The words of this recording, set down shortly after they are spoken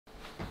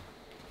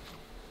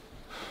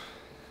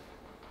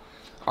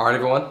Alright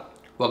everyone,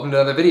 welcome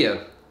to another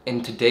video.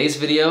 In today's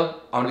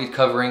video, I'm going to be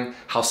covering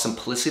how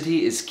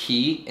simplicity is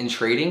key in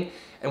trading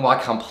and why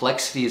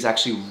complexity is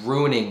actually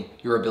ruining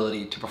your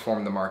ability to perform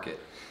in the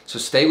market. So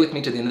stay with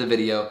me to the end of the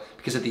video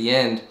because at the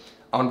end,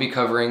 I'm going to be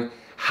covering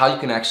how you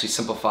can actually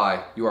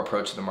simplify your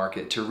approach to the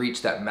market to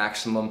reach that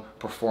maximum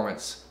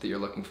performance that you're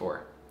looking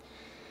for.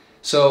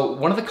 So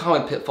one of the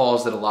common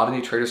pitfalls that a lot of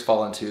new traders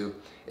fall into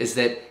is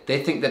that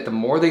they think that the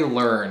more they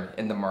learn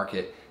in the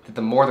market, that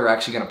the more they're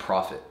actually going to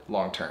profit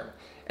long term.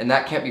 And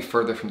that can't be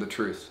further from the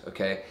truth,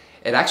 okay?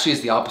 It actually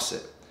is the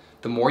opposite.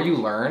 The more you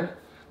learn,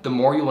 the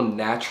more you will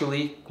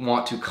naturally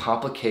want to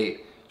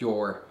complicate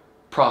your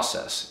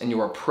process and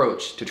your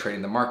approach to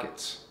trading the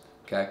markets,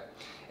 okay?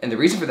 And the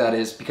reason for that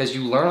is because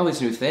you learn all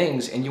these new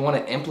things and you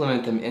want to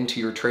implement them into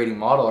your trading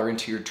model or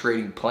into your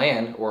trading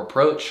plan or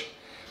approach,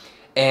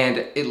 and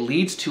it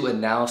leads to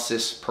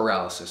analysis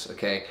paralysis,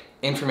 okay?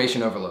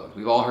 Information overload.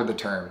 We've all heard the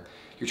term.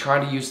 You're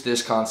trying to use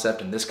this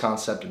concept and this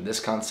concept and this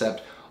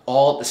concept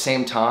all at the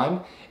same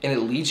time, and it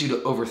leads you to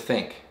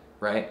overthink,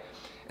 right?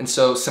 And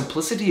so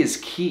simplicity is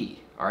key,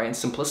 all right? And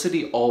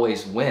simplicity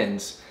always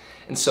wins.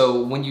 And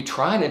so when you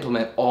try and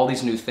implement all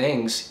these new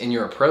things in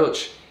your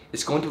approach,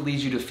 it's going to lead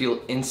you to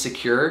feel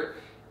insecure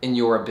in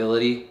your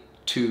ability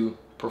to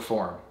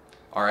perform,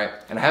 all right?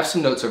 And I have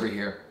some notes over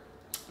here,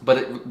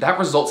 but that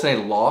results in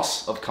a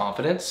loss of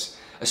confidence,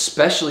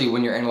 especially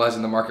when you're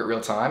analyzing the market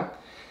real time.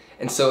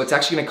 And so it's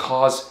actually gonna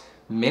cause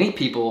many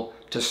people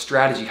to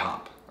strategy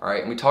hop. All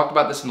right, and we talked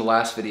about this in the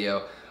last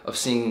video of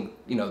seeing,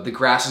 the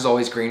grass is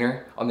always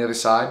greener on the other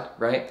side,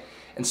 right?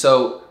 And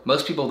so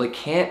most people, they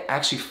can't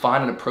actually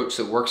find an approach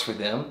that works for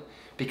them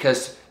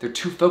because they're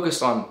too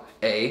focused on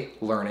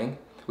learning,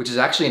 which is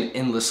actually an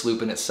endless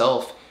loop in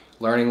itself,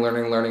 learning.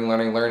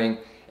 And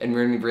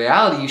in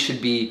reality, you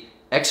should be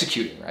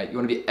executing, right? You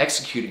want to be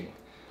executing.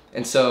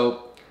 And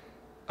so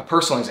a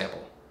personal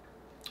example,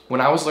 when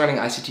I was learning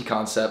ICT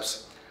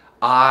concepts,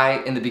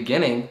 in the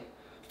beginning,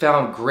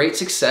 found great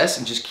success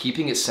in just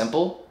keeping it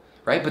simple,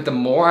 right? But the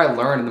more I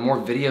learned and the more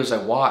videos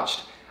I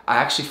watched, I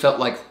actually felt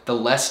like the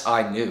less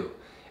I knew.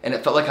 And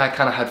it felt like I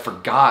kind of had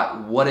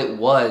forgot what it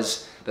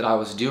was that I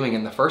was doing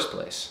in the first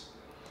place.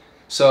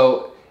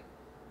 So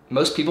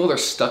most people, they're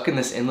stuck in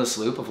this endless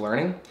loop of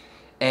learning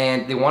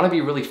and they want to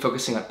be really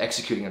focusing on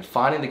executing and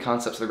finding the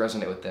concepts that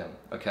resonate with them,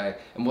 okay?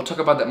 And we'll talk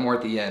about that more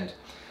at the end.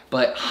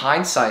 But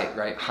hindsight,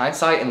 right?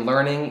 Hindsight and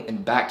learning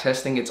and back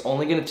testing, it's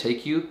only going to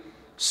take you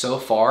so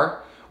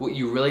far. What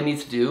you really need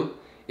to do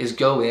is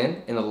go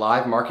in a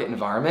live market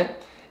environment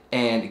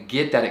and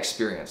get that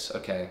experience,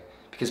 okay?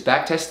 Because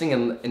backtesting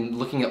and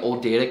looking at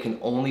old data can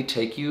only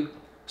take you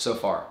so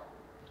far.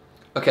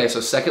 Okay, so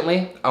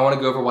secondly, I want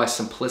to go over why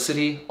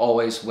simplicity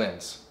always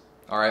wins,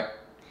 all right?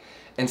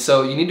 And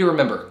so you need to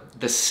remember,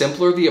 the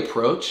simpler the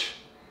approach,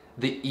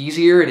 the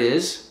easier it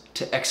is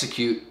to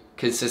execute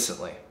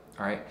consistently,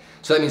 all right?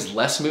 So that means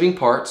less moving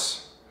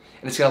parts,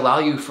 and it's going to allow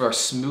you for a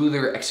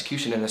smoother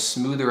execution and a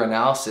smoother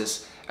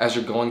analysis as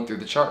you're going through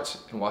the charts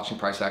and watching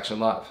price action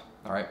live,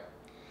 all right?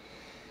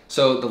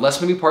 So the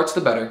less moving parts,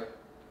 the better.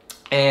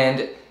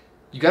 And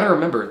you gotta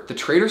remember, the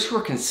traders who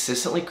are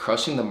consistently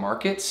crushing the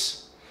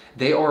markets,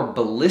 they are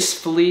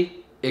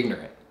blissfully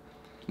ignorant.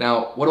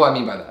 Now, what do I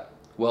mean by that?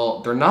 Well,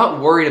 they're not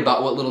worried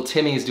about what little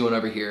Timmy is doing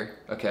over here,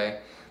 okay?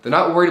 They're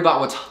not worried about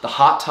what's the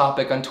hot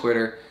topic on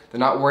Twitter. They're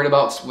not worried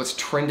about what's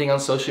trending on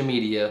social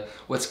media,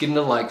 what's getting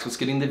the likes, what's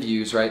getting the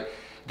views, right?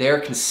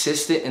 They're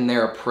consistent in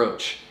their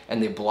approach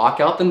and they block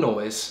out the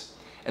noise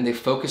and they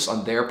focus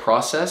on their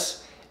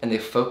process and they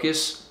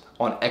focus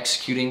on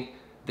executing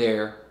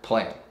their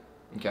plan,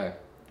 okay?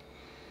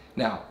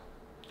 Now,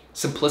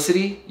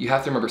 simplicity, you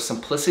have to remember,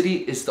 simplicity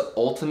is the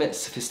ultimate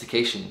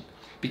sophistication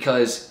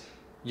because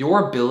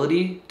your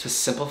ability to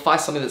simplify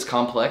something that's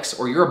complex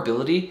or your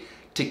ability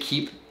to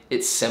keep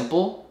it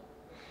simple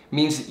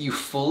means that you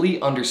fully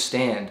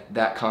understand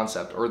that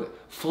concept or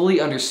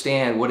fully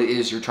understand what it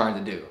is you're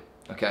trying to do,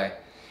 okay?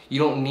 You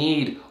don't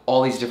need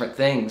all these different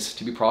things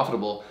to be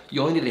profitable.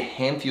 You only need a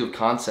handful of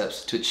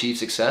concepts to achieve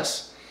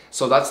success.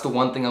 So that's the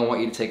one thing I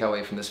want you to take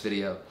away from this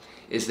video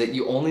is that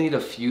you only need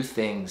a few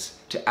things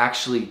to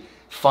actually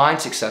find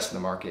success in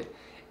the market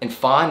and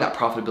find that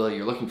profitability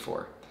you're looking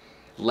for.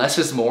 Less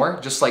is more,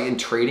 just like in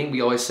trading,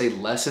 we always say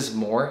less is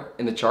more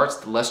in the charts.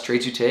 The less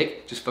trades you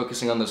take, just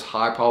focusing on those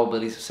high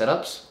probabilities of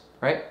setups,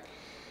 right?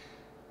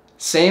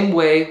 Same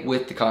way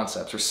with the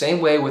concepts or same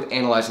way with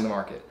analyzing the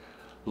market.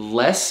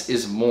 Less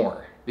is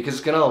more because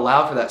it's going to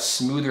allow for that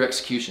smoother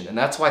execution. And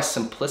that's why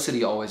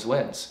simplicity always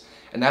wins.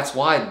 And that's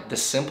why the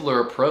simpler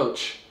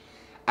approach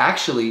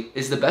actually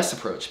is the best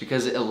approach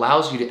because it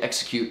allows you to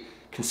execute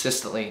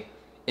consistently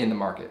in the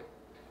market.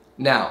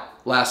 Now,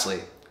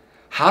 lastly,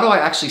 how do I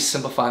actually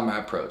simplify my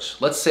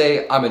approach? Let's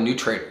say I'm a new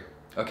trader,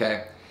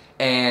 okay?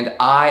 And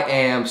I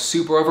am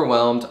super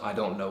overwhelmed. I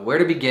don't know where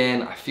to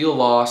begin. I feel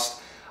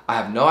lost. I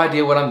have no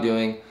idea what I'm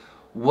doing.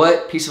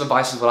 What piece of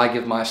advice would I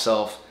give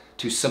myself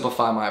to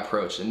simplify my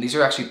approach? And these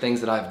are actually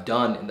things that I've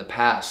done in the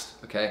past,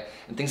 okay?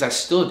 And things I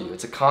still do.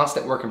 It's a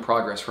constant work in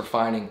progress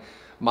refining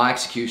my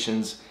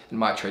executions and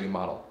my trading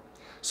model.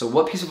 So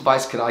what piece of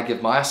advice could I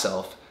give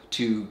myself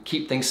to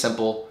keep things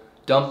simple,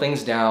 dumb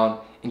things down,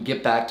 and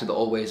get back to the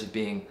old ways of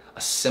being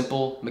a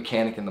simple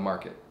mechanic in the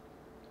market?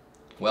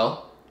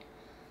 Well,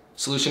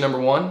 solution number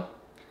one,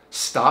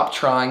 stop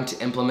trying to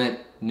implement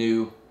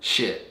new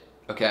shit,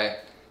 okay?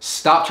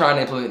 Stop trying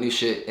to implement new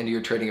shit into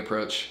your trading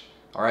approach,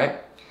 all right?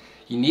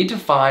 You need to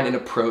find an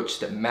approach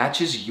that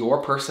matches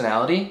your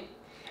personality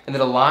and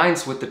that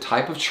aligns with the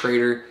type of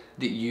trader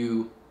that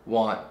you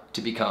want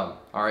to become,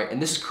 all right?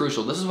 And this is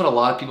crucial. This is what a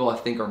lot of people, I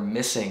think, are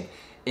missing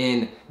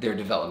in their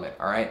development,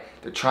 all right?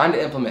 They're trying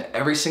to implement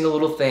every single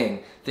little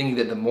thing, thinking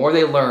that the more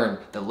they learn,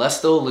 the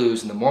less they'll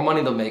lose and the more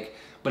money they'll make,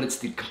 but it's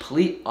the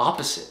complete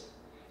opposite.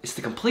 It's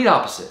the complete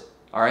opposite,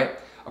 all right?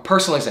 A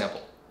personal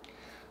example.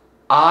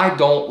 I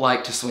don't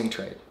like to swing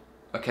trade,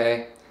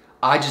 okay?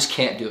 I just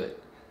can't do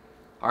it,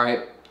 all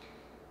right?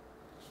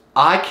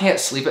 I can't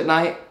sleep at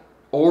night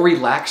or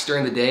relax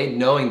during the day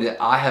knowing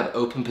that I have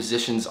open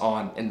positions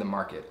on in the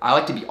market. I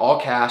like to be all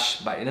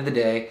cash by the end of the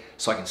day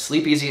so I can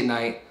sleep easy at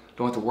night,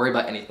 don't have to worry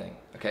about anything,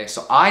 okay?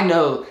 So I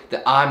know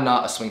that I'm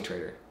not a swing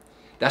trader.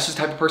 That's just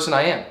the type of person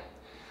I am.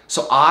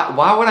 So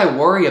why would I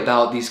worry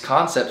about these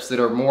concepts that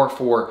are more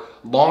for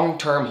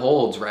long-term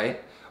holds,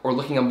 right? Or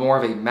looking at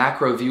more of a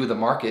macro view of the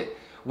market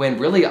when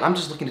really I'm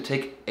just looking to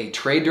take a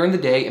trade during the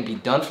day and be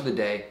done for the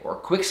day, or a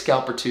quick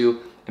scalp or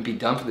two and be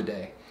done for the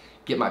day.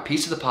 Get my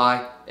piece of the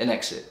pie and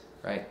exit,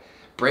 right?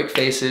 Break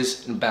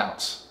faces and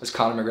bounce, as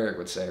Conor McGregor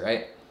would say,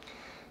 right?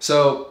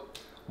 So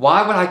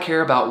why would I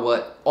care about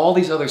what all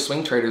these other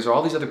swing traders or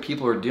all these other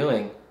people are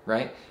doing,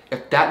 right?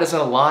 If that doesn't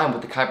align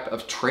with the type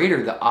of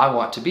trader that I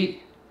want to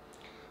be?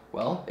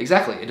 Well,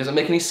 exactly, it doesn't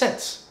make any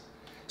sense.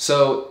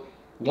 So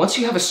once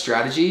you have a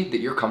strategy that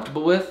you're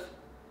comfortable with,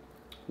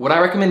 what I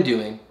recommend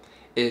doing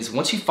is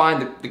once you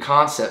find the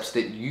concepts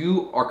that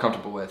you are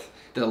comfortable with,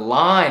 that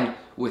align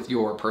with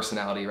your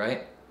personality,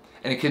 right?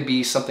 And it could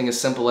be something as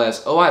simple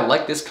as, oh, I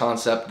like this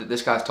concept that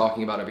this guy's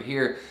talking about over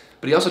here,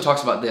 but he also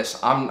talks about this.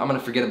 I'm gonna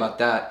forget about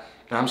that,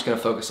 and I'm just gonna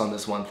focus on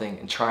this one thing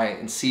and try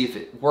and see if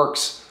it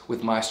works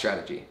with my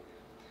strategy.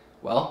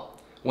 Well,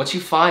 once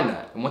you find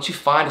that, and once you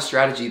find a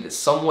strategy that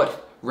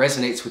somewhat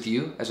resonates with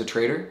you as a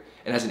trader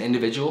and as an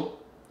individual,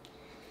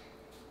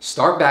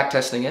 start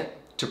backtesting it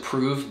to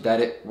prove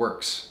that it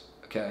works,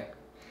 okay?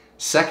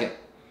 Second,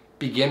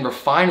 begin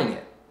refining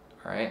it,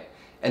 all right?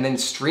 And then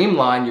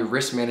streamline your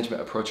risk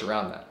management approach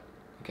around that,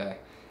 okay?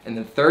 And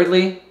then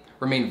thirdly,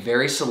 remain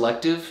very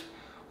selective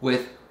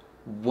with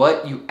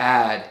what you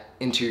add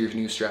into your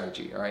new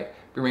strategy, all right?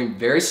 Remain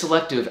very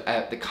selective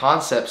at the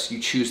concepts you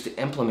choose to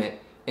implement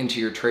into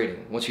your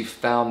trading once you've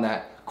found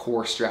that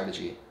core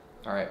strategy,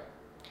 all right?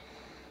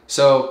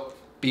 So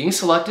being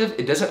selective,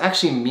 it doesn't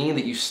actually mean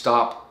that you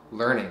stop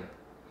learning.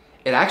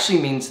 It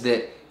actually means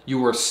that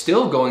you are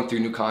still going through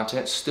new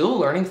content, still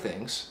learning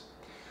things,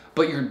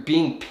 but you're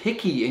being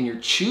picky and you're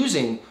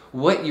choosing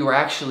what you are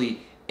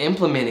actually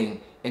implementing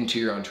into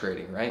your own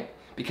trading, right?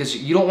 Because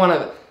you don't want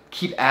to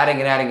keep adding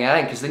and adding and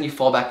adding, because then you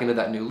fall back into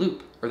that new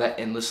loop or that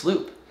endless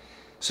loop.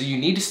 So you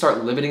need to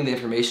start limiting the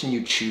information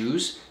you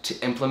choose to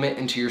implement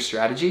into your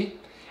strategy.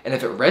 And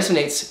if it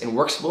resonates and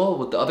works well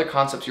with the other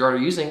concepts you're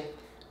already using,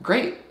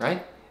 great,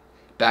 right?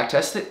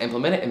 Backtest it,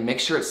 implement it, and make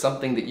sure it's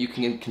something that you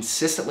can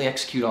consistently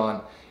execute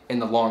on in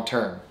the long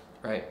term,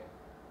 right?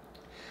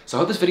 So I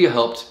hope this video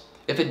helped.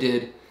 If it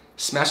did,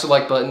 smash the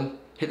like button,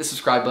 hit the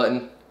subscribe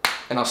button,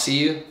 and I'll see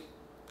you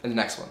in the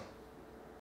next one.